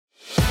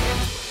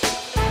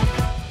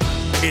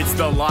It's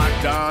the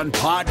Locked On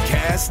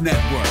Podcast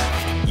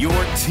Network, your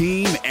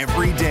team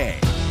every day.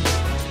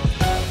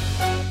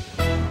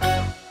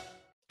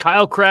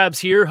 Kyle Krabs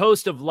here,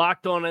 host of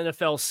Locked On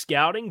NFL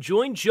Scouting.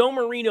 Join Joe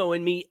Marino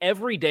and me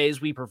every day as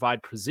we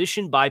provide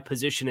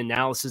position-by-position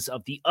analysis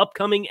of the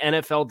upcoming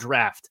NFL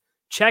Draft.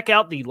 Check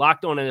out the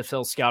Locked On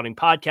NFL Scouting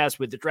podcast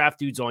with the Draft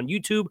Dudes on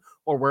YouTube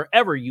or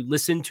wherever you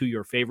listen to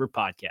your favorite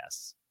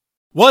podcasts.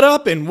 What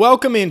up, and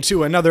welcome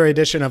into another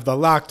edition of the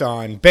Locked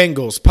On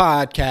Bengals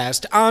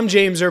podcast. I'm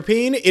James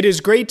Erpine. It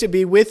is great to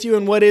be with you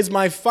in what is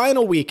my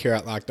final week here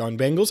at Locked On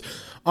Bengals.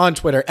 On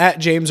Twitter, at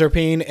James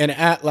Erpine and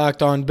at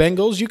Locked On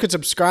Bengals. You can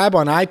subscribe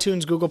on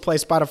iTunes, Google Play,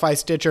 Spotify,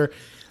 Stitcher,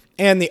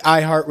 and the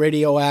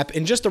iHeartRadio app.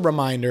 And just a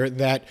reminder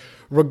that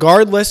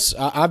regardless,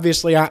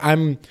 obviously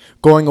I'm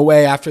going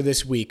away after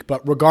this week,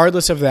 but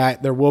regardless of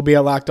that, there will be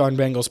a Locked On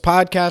Bengals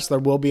podcast. There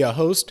will be a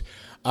host.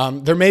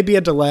 There may be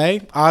a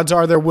delay. Odds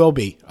are there will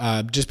be,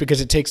 just because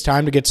it takes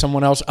time to get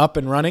someone else up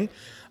and running.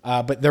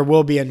 But there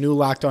will be a new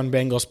Locked On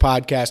Bengals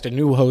podcast, a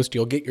new host.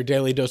 You'll get your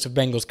daily dose of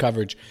Bengals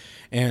coverage.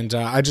 And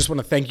I just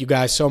want to thank you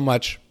guys so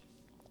much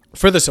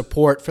for the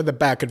support, for the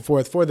back and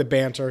forth, for the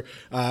banter,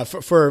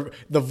 for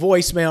the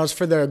voicemails,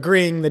 for the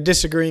agreeing, the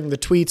disagreeing, the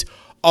tweets,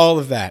 all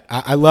of that.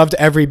 I loved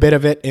every bit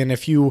of it. And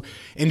if you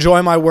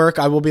enjoy my work,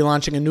 I will be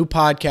launching a new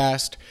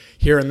podcast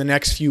here in the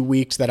next few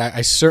weeks that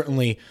I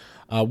certainly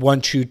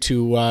want you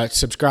to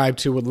subscribe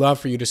to, would love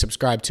for you to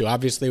subscribe to.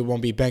 Obviously, it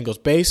won't be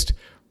Bengals-based.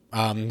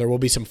 There will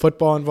be some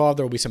football involved,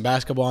 there will be some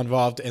basketball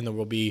involved, and there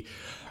will be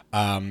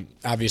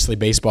obviously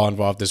baseball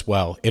involved as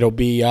well. It'll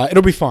be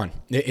fun.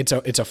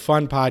 It's a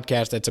fun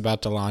podcast that's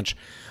about to launch,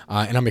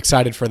 and I'm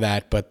excited for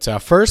that. But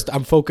first,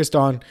 I'm focused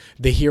on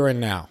the here and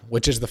now,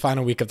 which is the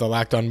final week of the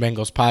Locked On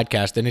Bengals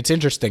podcast. And it's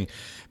interesting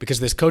because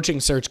this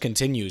coaching search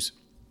continues,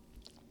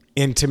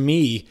 and to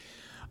me,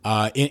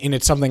 and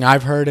it's something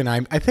I've heard, and I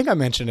think I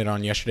mentioned it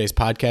on yesterday's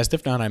podcast.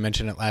 If not, I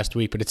mentioned it last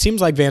week. But it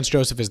seems like Vance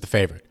Joseph is the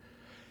favorite.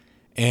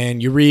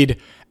 And you read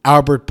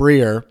Albert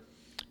Breer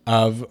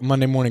of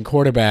Monday Morning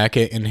Quarterback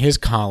in his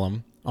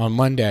column on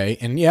Monday,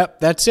 and yep,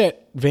 that's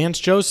it. Vance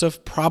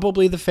Joseph,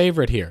 probably the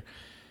favorite here.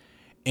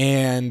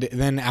 And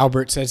then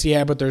Albert says,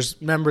 yeah, but there's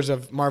members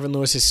of Marvin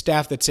Lewis's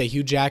staff that say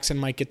Hugh Jackson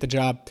might get the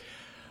job.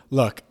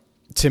 Look,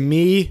 to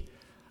me,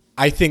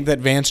 I think that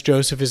Vance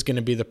Joseph is going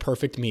to be the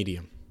perfect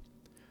medium.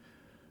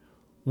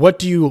 What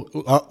do you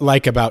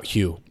like about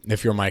Hugh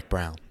if you're Mike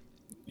Brown?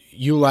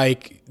 You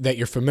like that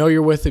you're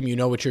familiar with him, you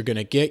know what you're going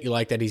to get, you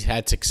like that he's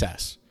had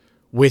success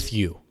with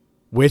you.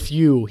 With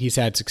you, he's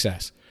had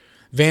success.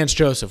 Vance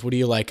Joseph, what do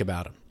you like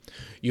about him?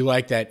 You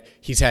like that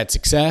he's had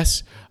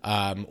success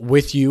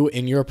with you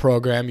in your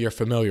program, you're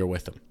familiar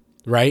with him,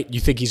 right? You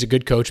think he's a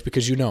good coach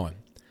because you know him.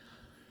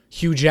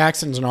 Hugh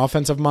Jackson's an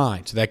offensive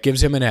mind, so that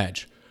gives him an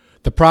edge.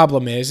 The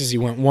problem is he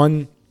went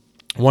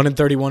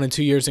 1-31 in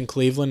 2 years in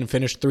Cleveland and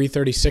finished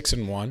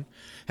 3-36-1.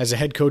 Has a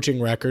head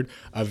coaching record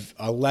of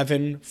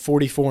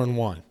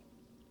 11-44-1.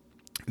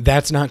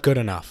 That's not good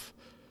enough.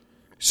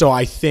 So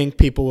I think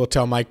people will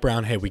tell Mike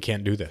Brown, hey, we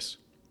can't do this.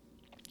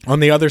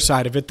 On the other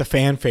side of it, the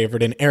fan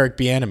favorite in Eric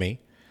Bieniemy,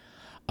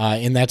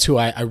 and that's who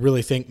I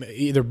really think,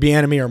 either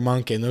Bieniemy or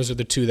Monken, those are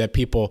the two that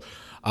people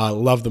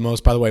love the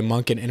most. By the way,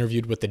 Monken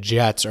interviewed with the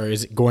Jets, or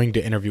is going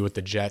to interview with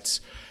the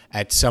Jets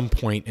at some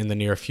point in the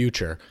near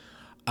future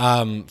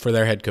for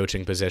their head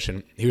coaching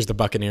position. He was the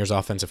Buccaneers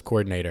offensive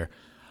coordinator.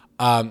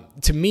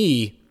 To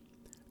me,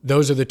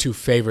 those are the two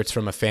favorites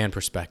from a fan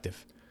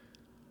perspective.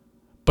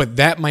 But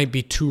that might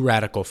be too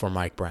radical for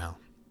Mike Brown.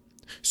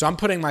 So I'm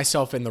putting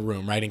myself in the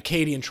room, right? And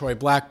Katie and Troy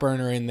Blackburn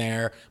are in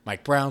there,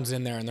 Mike Brown's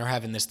in there, and they're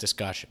having this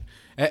discussion.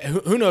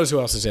 Who knows who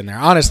else is in there?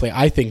 Honestly,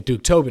 I think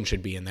Duke Tobin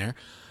should be in there.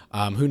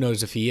 Who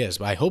knows if he is,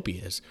 but I hope he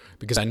is,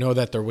 because I know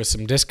that there was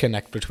some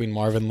disconnect between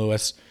Marvin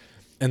Lewis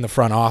and the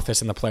front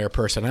office and the player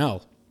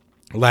personnel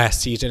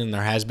last season, and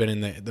there has been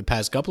in the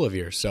past couple of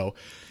years. So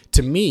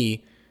to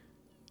me,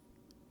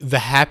 the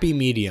happy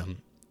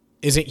medium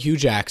isn't Hugh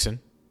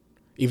Jackson,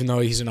 even though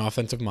he's an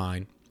offensive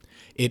mind.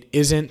 It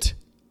isn't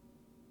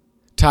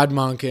Todd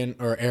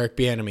Monken or Eric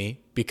Bieniemy,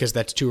 because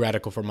that's too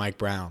radical for Mike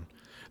Brown.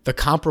 The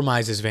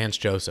compromise is Vance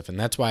Joseph, and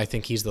that's why I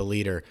think he's the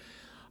leader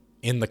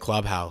in the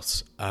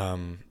clubhouse.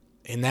 And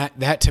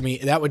that to me,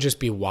 that would just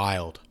be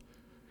wild.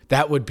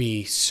 That would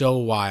be so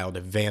wild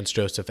if Vance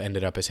Joseph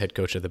ended up as head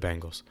coach of the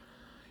Bengals.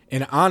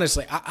 And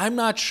honestly, I'm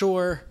not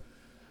sure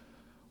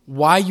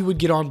why you would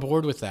get on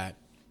board with that.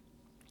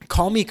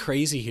 Call me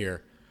crazy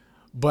here.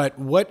 But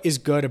what is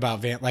good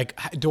about Vance? Like,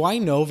 do I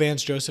know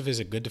Vance Joseph is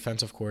a good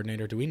defensive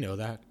coordinator? Do we know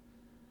that?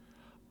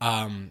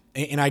 And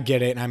I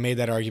get it, and I made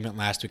that argument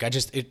last week.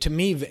 To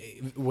me,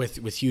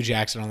 with Hugh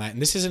Jackson on that,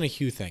 and this isn't a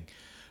Hugh thing,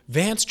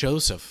 Vance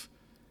Joseph,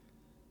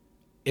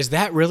 is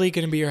that really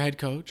going to be your head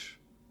coach?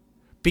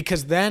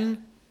 Because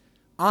then,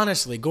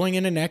 honestly, going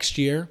into next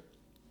year,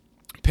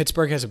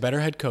 Pittsburgh has a better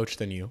head coach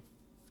than you,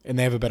 and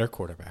they have a better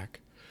quarterback.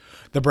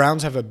 The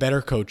Browns have a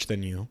better coach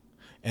than you,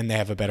 and they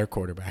have a better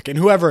quarterback. And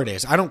whoever it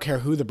is, I don't care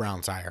who the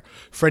Browns hire.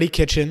 Freddie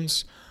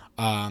Kitchens,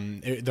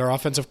 Their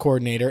offensive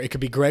coordinator. It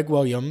could be Greg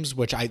Williams,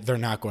 which they're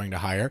not going to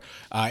hire.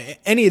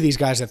 Any of these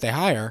guys that they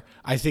hire,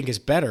 I think is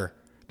better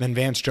than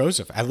Vance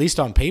Joseph, at least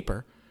on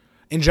paper.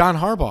 And John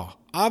Harbaugh,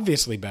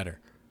 obviously better.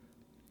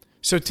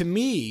 So to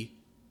me,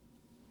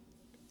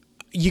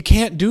 you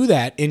can't do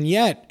that, and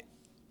yet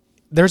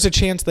there's a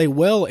chance they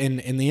will. And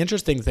the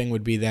interesting thing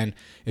would be then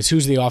is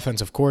who's the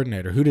offensive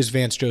coordinator? Who does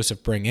Vance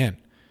Joseph bring in?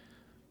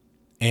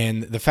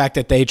 And the fact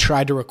that they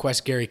tried to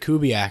request Gary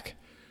Kubiak,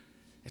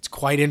 it's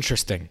quite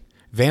interesting.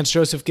 Vance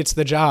Joseph gets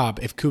the job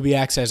if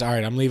Kubiak says, all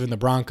right, I'm leaving the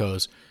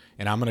Broncos,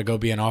 and I'm going to go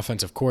be an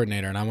offensive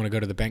coordinator, and I'm going to go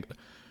to the Bengals.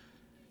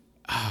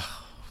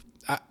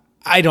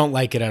 I don't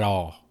like it at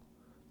all.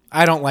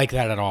 I don't like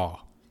that at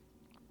all.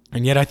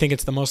 And yet I think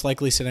it's the most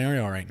likely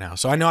scenario right now.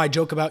 So I know I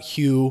joke about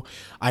Hugh.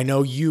 I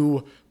know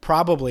you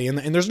probably, and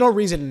there's no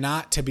reason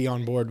not to be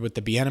on board with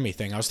the Bieniemy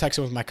thing. I was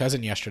texting with my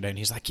cousin yesterday, and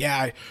he's like,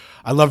 yeah,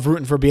 I love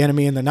rooting for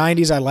Bieniemy in the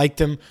 90s. I liked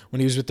him when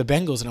he was with the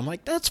Bengals. And I'm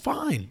like, that's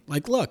fine.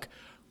 Like, look,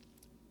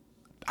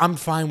 I'm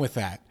fine with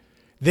that.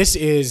 This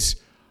is,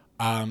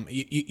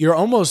 you're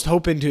almost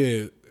hoping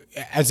to,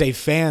 as a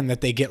fan,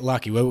 that they get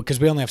lucky because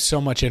we only have so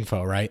much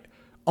info, right?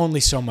 Only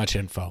so much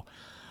info.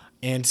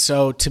 And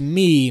so to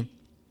me,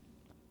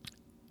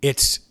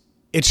 it's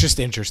just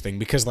interesting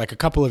because like a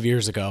couple of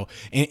years ago,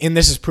 and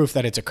this is proof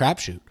that it's a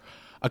crapshoot.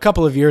 A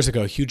couple of years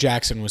ago, Hugh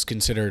Jackson was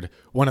considered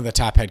one of the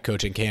top head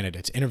coaching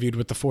candidates, interviewed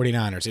with the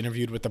 49ers,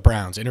 interviewed with the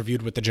Browns,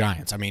 interviewed with the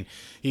Giants. I mean,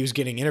 he was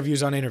getting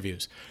interviews on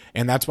interviews.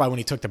 And that's why when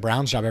he took the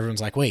Browns job,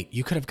 everyone's like, wait,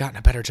 you could have gotten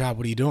a better job.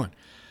 What are you doing?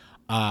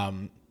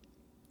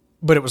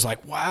 But it was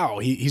like, wow,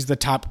 he's the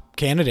top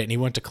candidate and he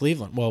went to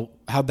Cleveland. Well,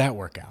 how'd that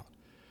work out?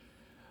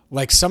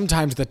 Like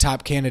sometimes the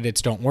top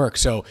candidates don't work.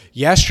 So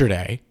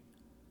yesterday,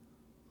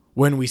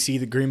 when we see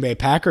the Green Bay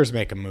Packers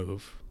make a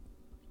move,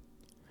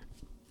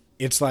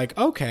 it's like,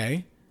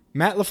 okay,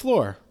 Matt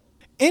LaFleur,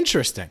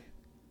 interesting.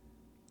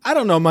 I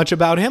don't know much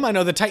about him. I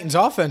know the Titans'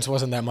 offense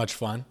wasn't that much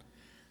fun.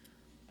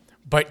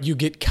 But you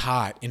get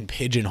caught and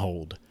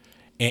pigeonholed.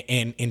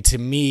 And to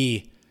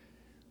me,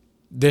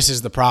 this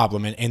is the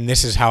problem. And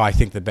this is how I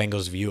think the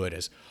Bengals view it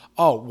is,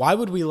 oh, why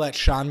would we let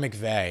Sean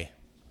McVay,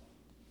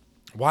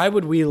 why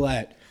would we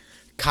let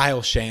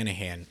Kyle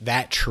Shanahan,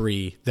 that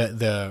tree,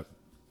 the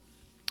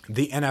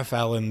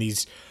NFL and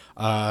these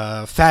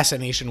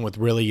fascination with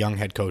really young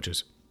head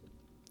coaches,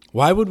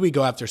 why would we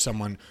go after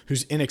someone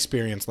who's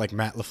inexperienced like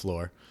Matt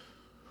LaFleur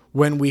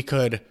when we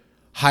could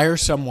hire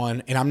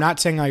someone, and I'm not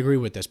saying I agree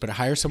with this, but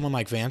hire someone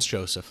like Vance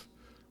Joseph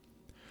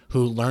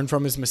who learned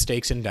from his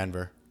mistakes in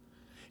Denver,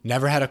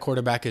 never had a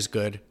quarterback as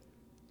good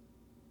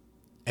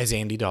as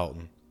Andy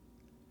Dalton,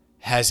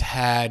 has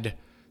had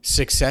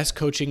success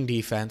coaching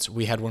defense.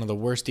 We had one of the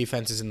worst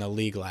defenses in the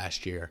league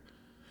last year.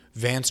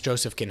 Vance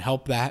Joseph can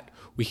help that.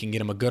 We can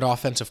get him a good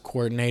offensive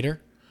coordinator.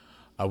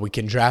 We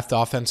can draft the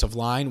offensive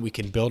line. We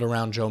can build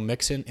around Joe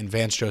Mixon, and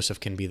Vance Joseph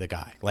can be the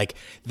guy. Like,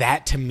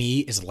 that to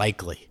me is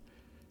likely.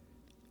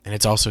 And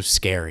it's also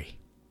scary.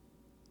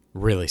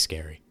 Really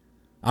scary.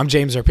 I'm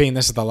James Erpine.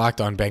 This is the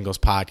Locked On Bengals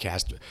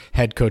podcast.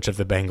 Head coach of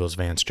the Bengals,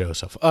 Vance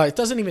Joseph. It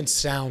doesn't even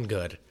sound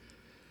good.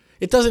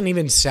 It doesn't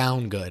even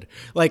sound good.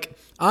 Like,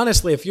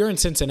 honestly, if you're in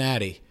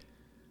Cincinnati,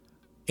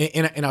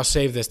 and I'll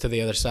save this to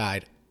the other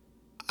side,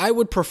 I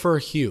would prefer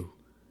Hugh.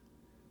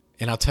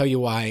 And I'll tell you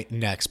why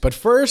next. But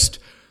first,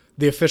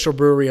 the official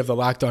brewery of the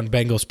Locked On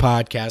Bengals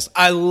podcast.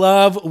 I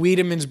love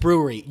Wiedemann's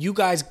Brewery. You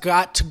guys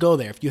got to go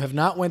there. If you have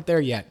not went there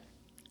yet,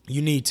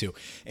 you need to.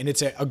 And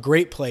it's a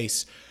great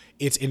place.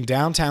 It's in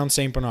downtown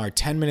St. Bernard,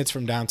 10 minutes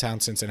from downtown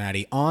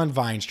Cincinnati, on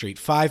Vine Street,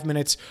 5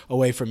 minutes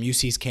away from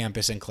UC's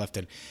campus in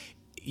Clifton.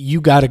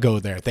 You got to go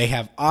there. They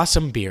have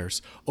awesome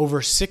beers,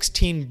 over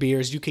 16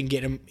 beers. You can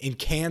get them in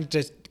cans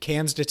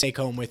to take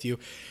home with you.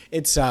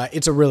 It's a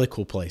really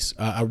cool place,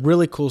 a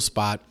really cool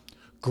spot.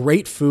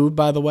 Great food,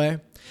 by the way.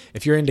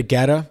 If you're into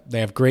Geta, they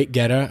have great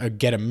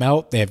Geta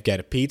melt. They have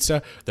Geta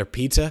pizza. Their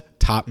pizza,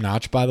 top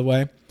notch, by the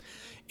way.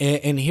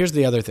 And here's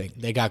the other thing.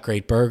 They got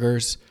great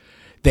burgers.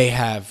 They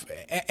have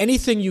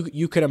anything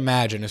you could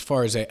imagine as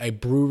far as a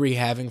brewery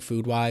having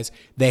food-wise,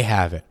 they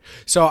have it.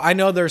 So I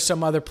know there's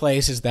some other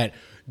places that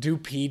do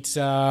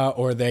pizza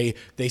or they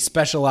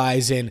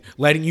specialize in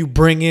letting you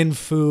bring in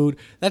food.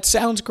 That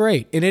sounds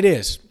great, and it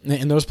is.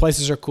 And those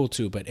places are cool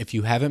too. But if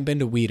you haven't been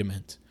to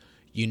Wiedemann's,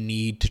 you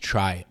need to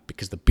try it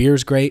because the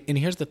beer's great. And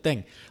here's the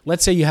thing.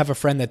 Let's say you have a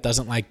friend that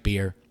doesn't like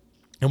beer,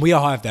 and we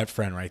all have that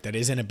friend, right, that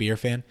isn't a beer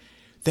fan.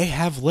 They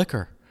have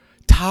liquor,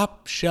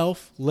 top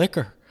shelf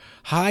liquor,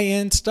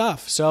 high-end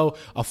stuff. So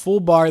a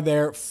full bar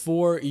there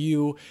for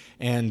you.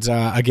 And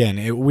again,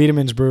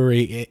 Wiedemann's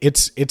Brewery,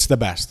 it's the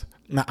best.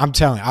 I'm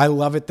telling you, I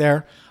love it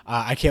there.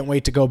 I can't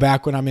wait to go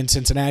back when I'm in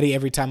Cincinnati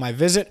every time I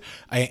visit,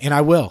 and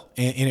I will.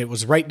 And it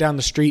was right down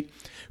the street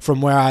from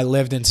where I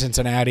lived in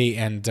Cincinnati.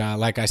 And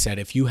like I said,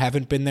 if you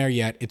haven't been there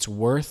yet, it's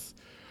worth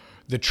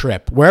the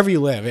trip, wherever you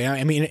live.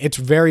 I mean, it's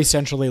very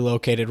centrally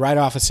located, right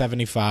off of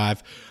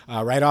 75,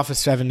 right off of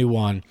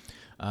 71.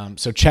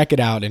 So check it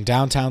out in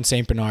downtown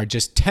St. Bernard,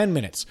 just 10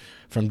 minutes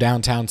from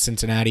downtown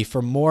Cincinnati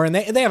for more. And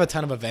they have a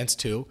ton of events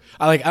too.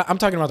 I'm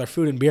talking about their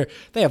food and beer.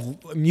 They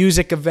have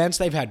music events.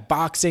 They've had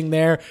boxing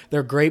there.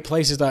 They're great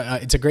places.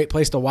 It's a great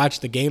place to watch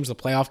the games, the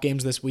playoff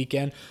games this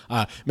weekend.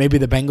 Maybe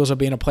the Bengals will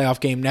be in a playoff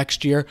game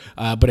next year.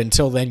 But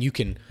until then, you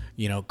can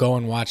go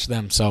and watch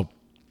them. So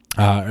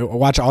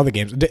watch all the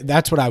games.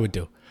 That's what I would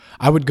do.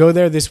 I would go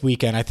there this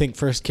weekend. I think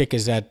first kick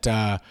is at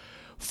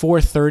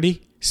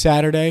 4:30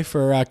 Saturday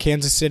for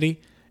Kansas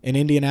City in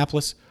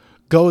Indianapolis.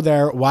 Go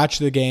there, watch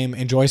the game,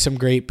 enjoy some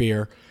great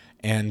beer,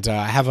 and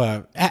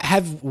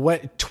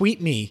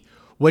tweet me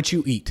what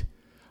you eat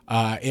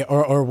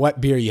or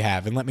what beer you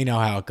have, and let me know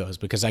how it goes,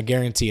 because I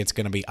guarantee it's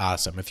going to be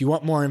awesome. If you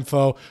want more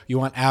info, you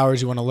want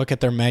hours, you want to look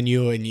at their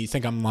menu, and you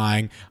think I'm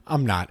lying,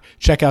 I'm not.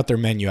 Check out their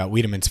menu at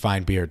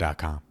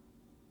wiedemansfinebeer.com.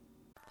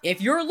 If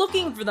you're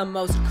looking for the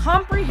most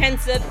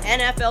comprehensive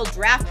NFL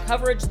draft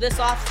coverage this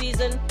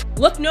offseason,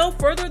 look no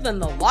further than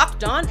the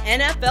Locked On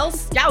NFL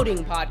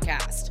Scouting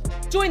Podcast.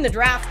 Join the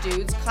draft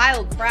dudes,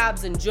 Kyle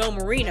Krabs and Joe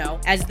Marino,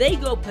 as they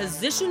go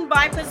position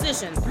by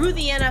position through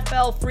the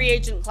NFL free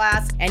agent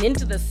class and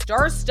into the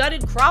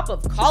star-studded crop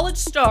of college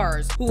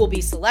stars who will be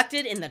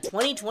selected in the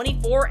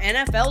 2024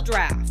 NFL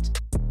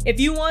Draft. If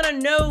you want to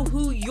know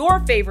who your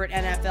favorite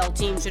NFL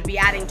team should be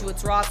adding to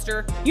its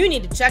roster, you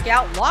need to check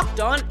out Locked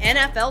On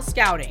NFL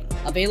Scouting,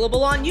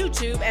 available on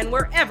YouTube and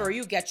wherever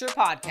you get your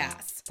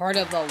podcasts. Part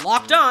of the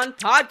Locked On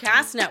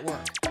Podcast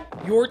Network,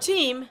 your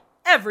team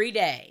every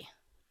day.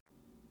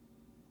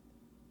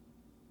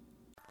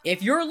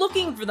 If you're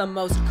looking for the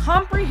most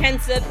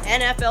comprehensive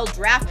NFL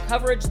draft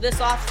coverage this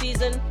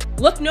offseason,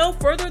 look no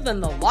further than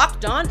the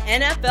Locked On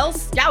NFL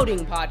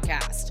Scouting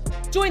Podcast.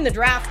 Join the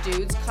draft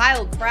dudes,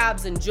 Kyle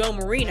Krabs and Joe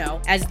Marino,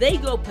 as they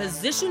go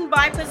position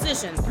by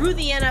position through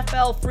the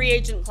NFL free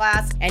agent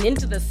class and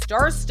into the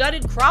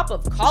star-studded crop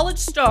of college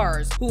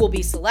stars who will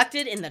be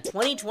selected in the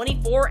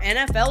 2024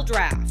 NFL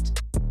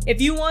Draft.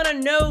 If you want to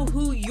know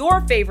who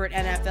your favorite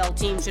NFL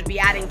team should be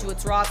adding to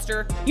its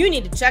roster, you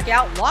need to check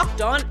out Locked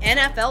On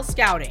NFL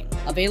Scouting,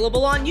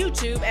 available on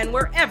YouTube and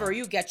wherever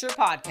you get your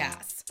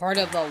podcasts. Part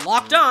of the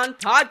Locked On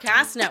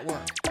Podcast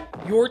Network,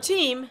 your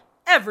team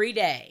every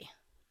day.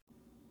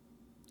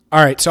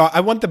 All right, so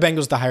I want the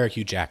Bengals to hire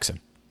Hugh Jackson.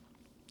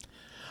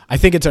 I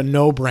think it's a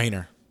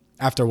no-brainer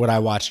after what I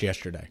watched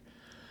yesterday.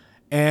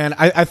 And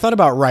I thought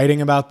about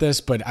writing about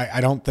this, but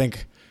I don't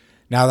think,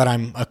 now that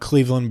I'm a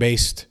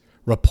Cleveland-based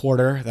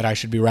reporter, that I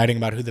should be writing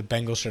about who the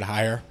Bengals should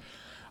hire.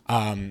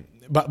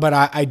 But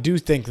I do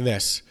think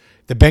this.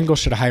 The Bengals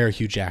should hire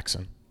Hugh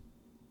Jackson.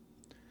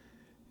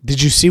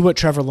 Did you see what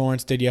Trevor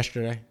Lawrence did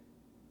yesterday?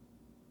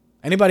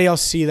 Anybody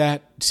else see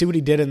that? See what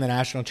he did in the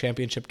national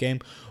championship game?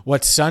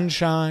 What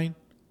Sunshine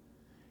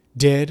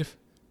did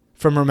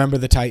from Remember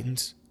the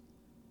Titans?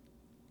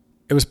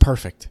 It was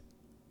perfect.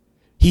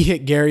 He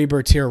hit Gary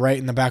Bertier right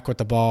in the back with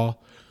the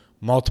ball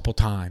multiple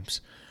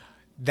times.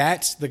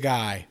 That's the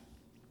guy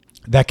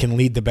that can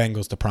lead the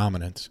Bengals to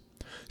prominence.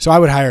 So I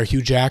would hire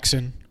Hugh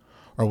Jackson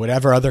or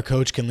whatever other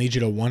coach can lead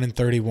you to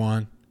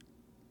 1-31.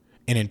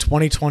 And in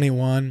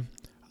 2021,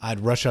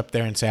 I'd rush up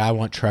there and say, I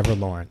want Trevor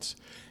Lawrence.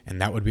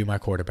 And that would be my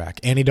quarterback.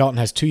 Andy Dalton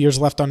has 2 years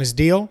left on his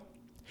deal.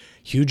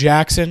 Hugh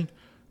Jackson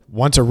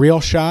wants a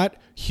real shot.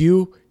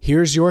 Hugh,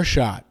 here's your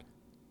shot.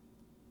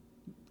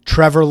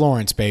 Trevor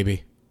Lawrence,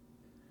 baby.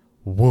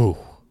 Woo.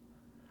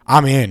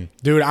 I'm in.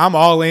 Dude, I'm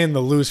all in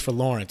the lose for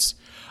Lawrence.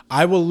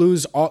 I will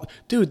lose all.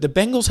 Dude, the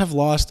Bengals have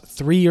lost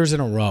 3 years in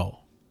a row.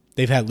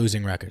 They've had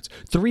losing records.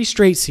 3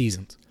 straight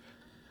seasons.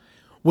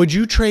 Would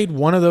you trade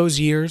one of those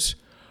years,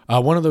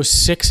 one of those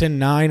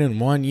 6-9 in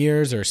 1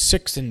 years, or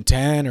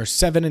 6-10, or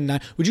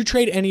 7-9? Would you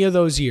trade any of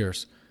those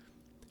years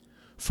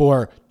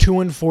for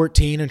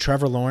 2-14 and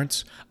Trevor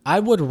Lawrence? I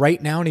would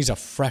right now, and he's a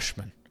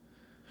freshman.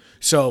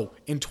 So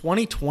in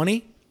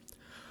 2020,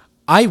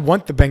 I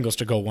want the Bengals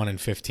to go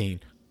 1-15,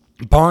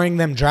 barring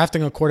them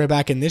drafting a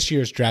quarterback in this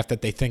year's draft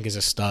that they think is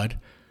a stud,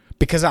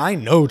 because I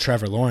know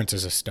Trevor Lawrence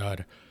is a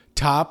stud.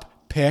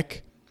 Top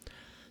pick,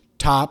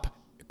 top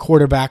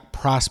quarterback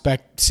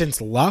prospect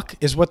since Luck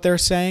is what they're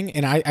saying,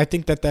 and I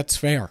think that that's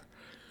fair.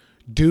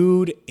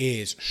 Dude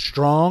is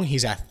strong.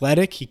 He's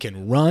athletic. He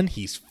can run.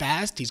 He's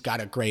fast. He's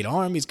got a great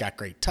arm. He's got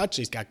great touch.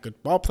 He's got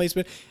good ball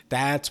placement.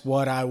 That's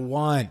what I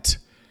want.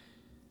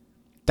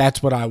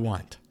 That's what I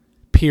want.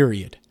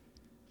 Period.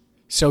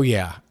 So,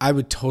 yeah, I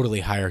would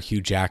totally hire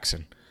Hugh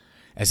Jackson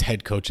as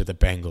head coach of the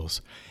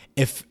Bengals,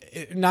 if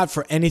not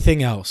for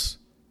anything else,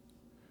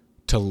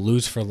 to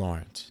lose for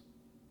Lawrence.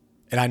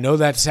 And I know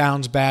that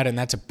sounds bad, and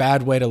that's a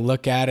bad way to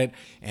look at it,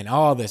 and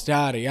all this,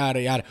 yada,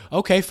 yada, yada.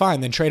 Okay,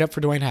 fine, then trade up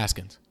for Dwayne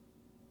Haskins.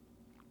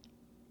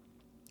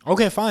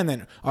 Okay, fine,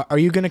 then. Are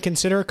you going to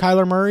consider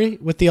Kyler Murray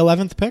with the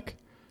 11th pick?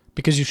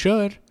 Because you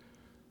should.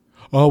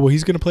 Oh, well,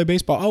 he's going to play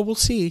baseball. Oh, we'll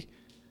see.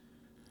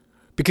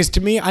 Because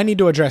to me, I need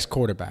to address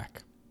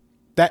quarterback.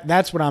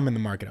 That's what I'm in the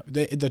market of.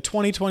 The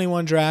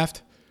 2021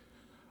 draft,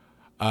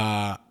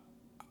 that's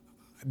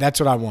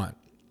what I want.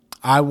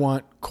 I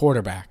want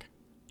quarterback,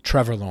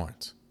 Trevor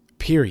Lawrence,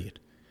 period.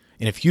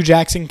 And if Hugh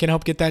Jackson can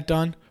help get that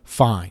done,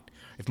 fine.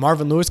 If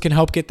Marvin Lewis can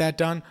help get that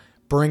done,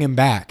 bring him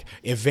back.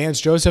 If Vance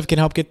Joseph can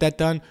help get that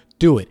done,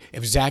 do it.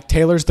 If Zach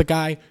Taylor's the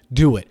guy,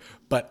 do it.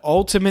 But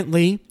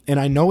ultimately, and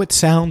I know it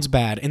sounds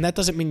bad, and that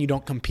doesn't mean you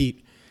don't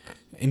compete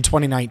in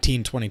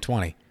 2019,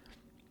 2020.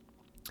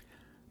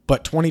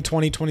 But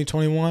 2020,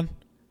 2021,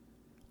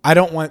 I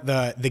don't want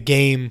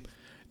the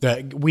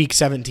week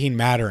 17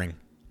 mattering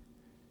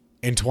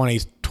in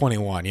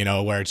 2021,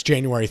 where it's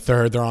January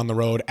 3rd, they're on the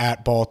road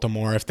at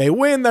Baltimore. If they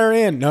win, they're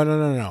in.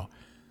 No.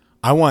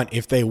 I want,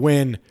 if they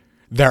win,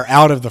 they're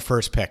out of the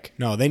first pick.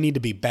 No, they need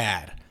to be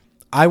bad.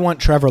 I want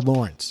Trevor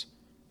Lawrence.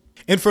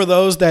 And for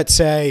those that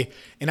say,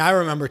 and I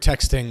remember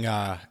texting,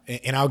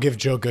 and I'll give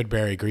Joe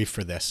Goodberry grief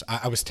for this.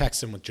 I was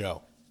texting with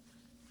Joe,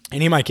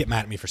 and he might get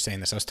mad at me for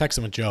saying this. I was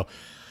texting with Joe,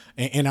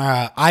 and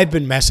I've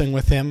been messing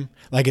with him.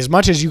 Like, as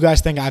much as you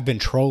guys think I've been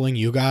trolling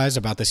you guys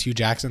about this Hugh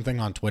Jackson thing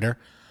on Twitter,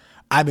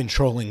 I've been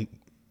trolling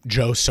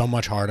Joe so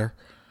much harder.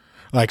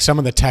 Like, some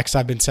of the texts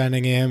I've been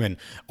sending him and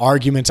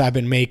arguments I've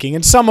been making,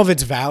 and some of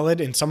it's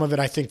valid, and some of it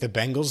I think the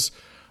Bengals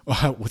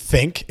would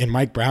think, and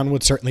Mike Brown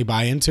would certainly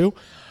buy into.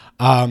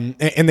 And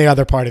the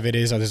other part of it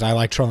is I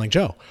like trolling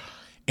Joe.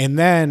 And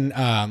then,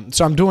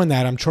 so I'm doing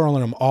that. I'm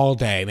trolling him all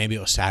day. Maybe it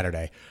was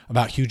Saturday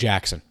about Hugh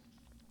Jackson.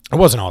 It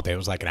wasn't all day. It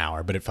was like an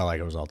hour, but it felt like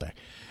it was all day.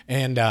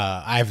 And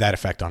I have that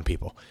effect on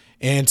people.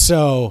 And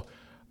so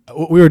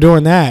we were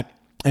doing that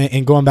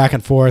and going back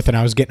and forth, and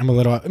I was getting him a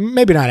little,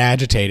 maybe not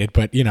agitated,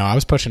 but, I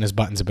was pushing his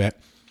buttons a bit.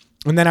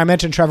 And then I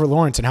mentioned Trevor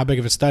Lawrence and how big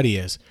of a stud he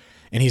is.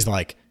 And he's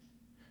like,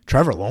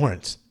 Trevor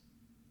Lawrence?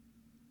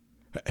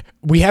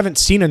 We haven't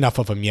seen enough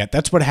of him yet.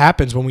 That's what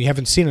happens when we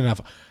haven't seen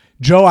enough.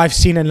 Joe, I've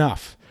seen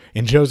enough.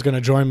 And Joe's going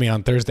to join me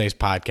on Thursday's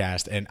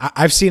podcast. And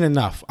I've seen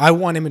enough. I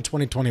want him in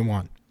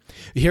 2021.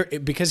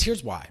 Because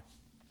here's why.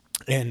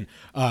 And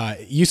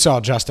you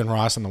saw Justin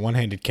Ross on the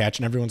one-handed catch,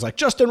 and everyone's like,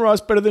 Justin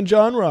Ross better than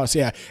John Ross.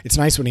 Yeah, it's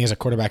nice when he has a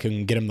quarterback who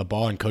can get him the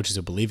ball and coaches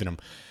who believe in him.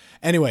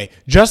 Anyway,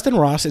 Justin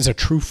Ross is a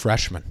true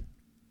freshman.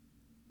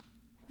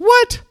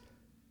 What?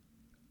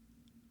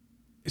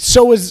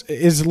 So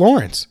is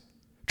Lawrence.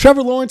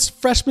 Trevor Lawrence,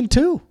 freshman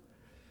too.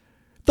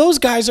 Those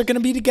guys are going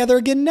to be together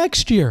again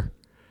next year.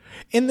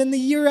 And then the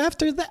year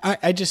after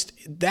that,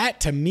 that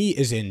to me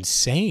is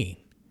insane.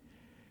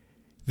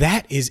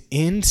 That is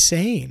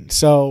insane.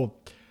 So,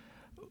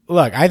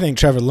 look, I think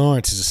Trevor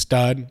Lawrence is a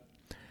stud.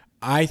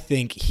 I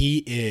think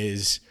he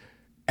is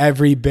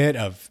every bit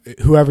of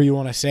whoever you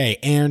want to say,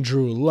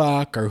 Andrew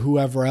Luck or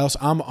whoever else.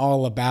 I'm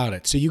all about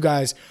it. So you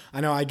guys,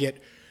 I know I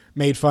get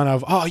made fun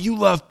of, oh, you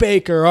love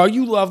Baker, oh,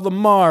 you love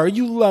Lamar,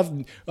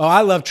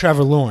 I love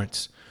Trevor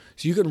Lawrence.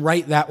 So you can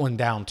write that one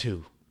down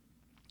too.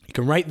 You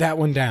can write that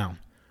one down.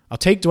 I'll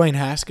take Dwayne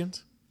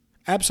Haskins.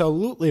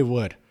 Absolutely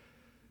would.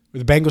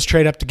 Would the Bengals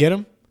trade up to get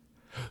him?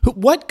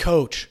 What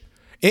coach?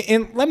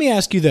 And let me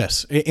ask you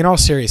this, in all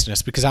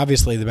seriousness, because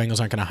obviously the Bengals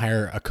aren't going to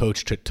hire a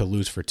coach to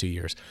lose for 2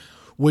 years.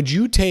 Would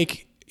you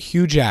take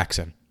Hugh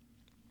Jackson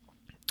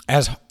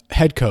as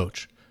head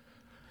coach?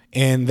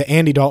 And the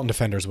Andy Dalton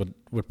defenders would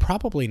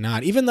probably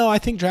not, even though I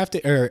think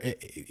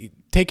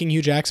taking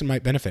Hugh Jackson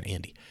might benefit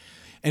Andy.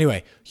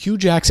 Anyway, Hugh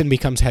Jackson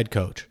becomes head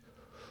coach.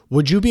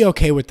 Would you be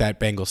okay with that,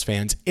 Bengals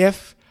fans,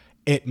 if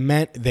it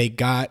meant they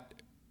got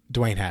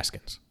Dwayne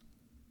Haskins?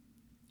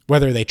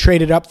 Whether they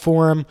traded up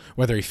for him,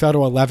 whether he fell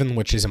to 11,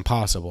 which is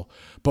impossible.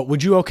 But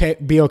would you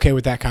be okay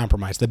with that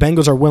compromise? The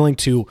Bengals are willing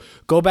to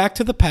go back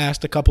to the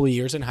past a couple of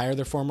years and hire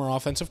their former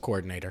offensive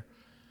coordinator,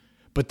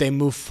 but they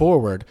move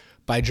forward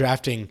by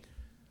drafting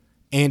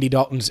Andy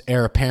Dalton's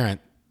heir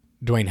apparent,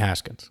 Dwayne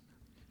Haskins.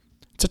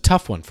 It's a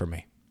tough one for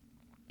me.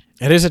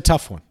 It is a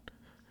tough one.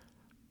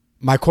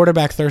 My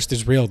quarterback thirst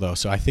is real, though,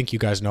 so I think you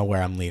guys know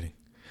where I'm leading.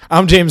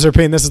 I'm James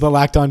Erpine. This is the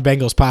Locked On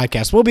Bengals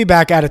podcast. We'll be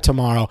back at it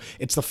tomorrow.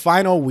 It's the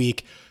final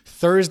week.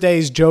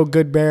 Thursday's Joe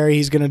Goodberry.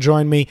 He's going to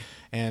join me.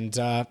 And,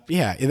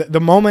 the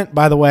moment,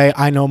 by the way,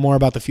 I know more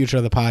about the future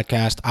of the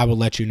podcast, I will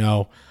let you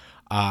know.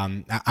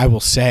 I will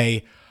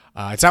say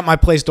it's not my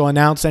place to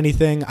announce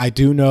anything. I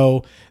do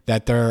know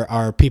that there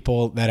are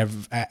people that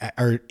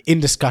are in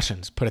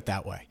discussions, put it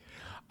that way.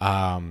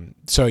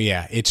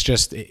 It's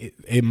just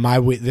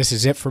this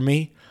is it for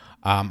me.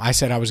 I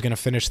said I was going to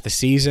finish the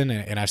season,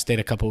 and I've stayed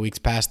a couple weeks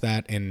past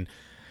that, and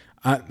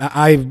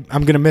I'm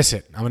going to miss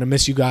it. I'm going to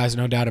miss you guys,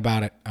 no doubt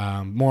about it.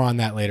 More on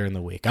that later in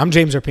the week. I'm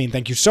James Erpine.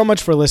 Thank you so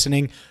much for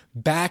listening.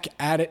 Back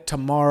at it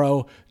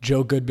tomorrow.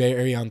 Joe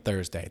Goodberry on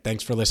Thursday.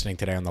 Thanks for listening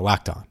today on the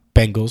Locked On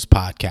Bengals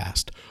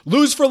podcast.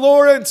 Lose for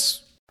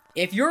Lawrence!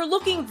 If you're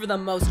looking for the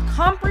most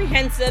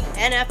comprehensive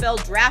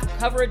NFL draft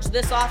coverage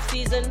this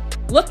offseason,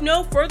 look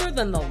no further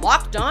than the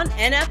Locked On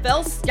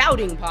NFL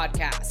Scouting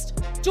Podcast.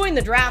 Join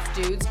the draft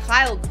dudes,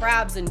 Kyle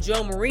Krabs and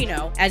Joe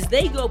Marino, as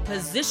they go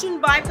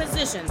position by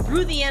position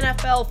through the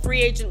NFL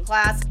free agent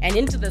class and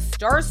into the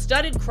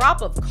star-studded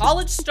crop of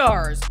college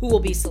stars who will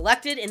be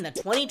selected in the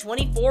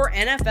 2024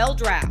 NFL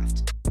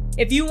Draft.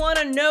 If you want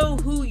to know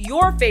who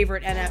your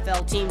favorite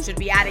NFL team should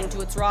be adding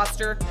to its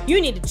roster, you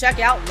need to check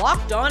out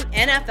Locked On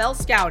NFL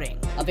Scouting,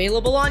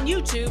 available on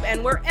YouTube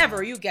and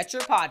wherever you get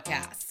your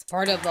podcasts.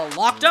 Part of the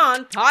Locked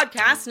On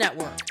Podcast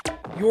Network,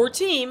 your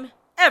team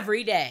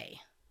every day.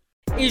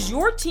 Is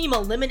your team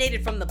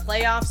eliminated from the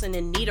playoffs and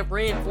in need of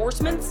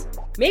reinforcements?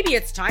 Maybe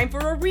it's time for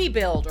a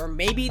rebuild, or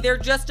maybe they're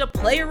just a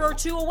player or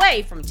two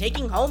away from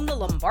taking home the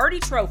Lombardi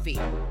Trophy.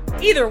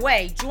 Either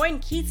way, join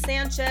Keith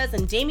Sanchez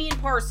and Damian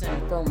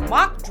Parson for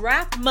Mock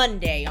Draft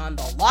Monday on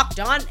the Locked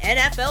On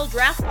NFL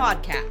Draft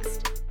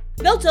Podcast.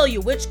 They'll tell you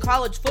which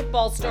college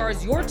football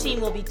stars your team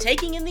will be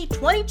taking in the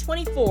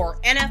 2024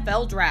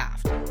 NFL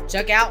Draft.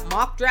 Check out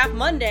Mock Draft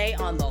Monday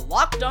on the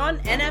Locked On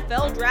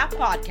NFL Draft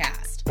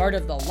Podcast, part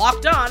of the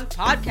Locked On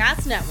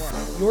Podcast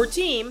Network. Your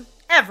team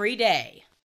every day.